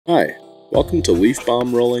Hi, welcome to Leaf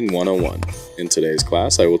Bomb Rolling 101. In today's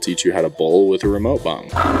class, I will teach you how to bowl with a remote bomb.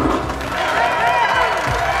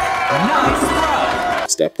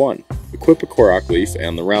 Nice. Step 1. Equip a Korok leaf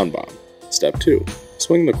and the round bomb. Step 2.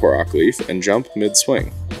 Swing the Korok leaf and jump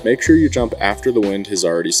mid-swing. Make sure you jump after the wind has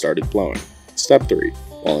already started blowing. Step 3.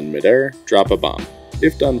 While in midair, drop a bomb.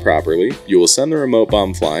 If done properly, you will send the remote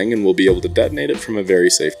bomb flying and will be able to detonate it from a very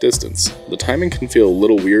safe distance. The timing can feel a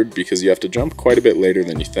little weird because you have to jump quite a bit later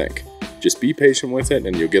than you think. Just be patient with it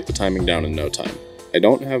and you'll get the timing down in no time. I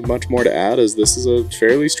don't have much more to add as this is a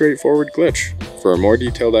fairly straightforward glitch. For a more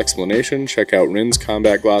detailed explanation, check out Rin's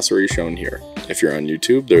combat glossary shown here. If you're on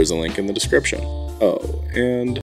YouTube, there is a link in the description. Oh, and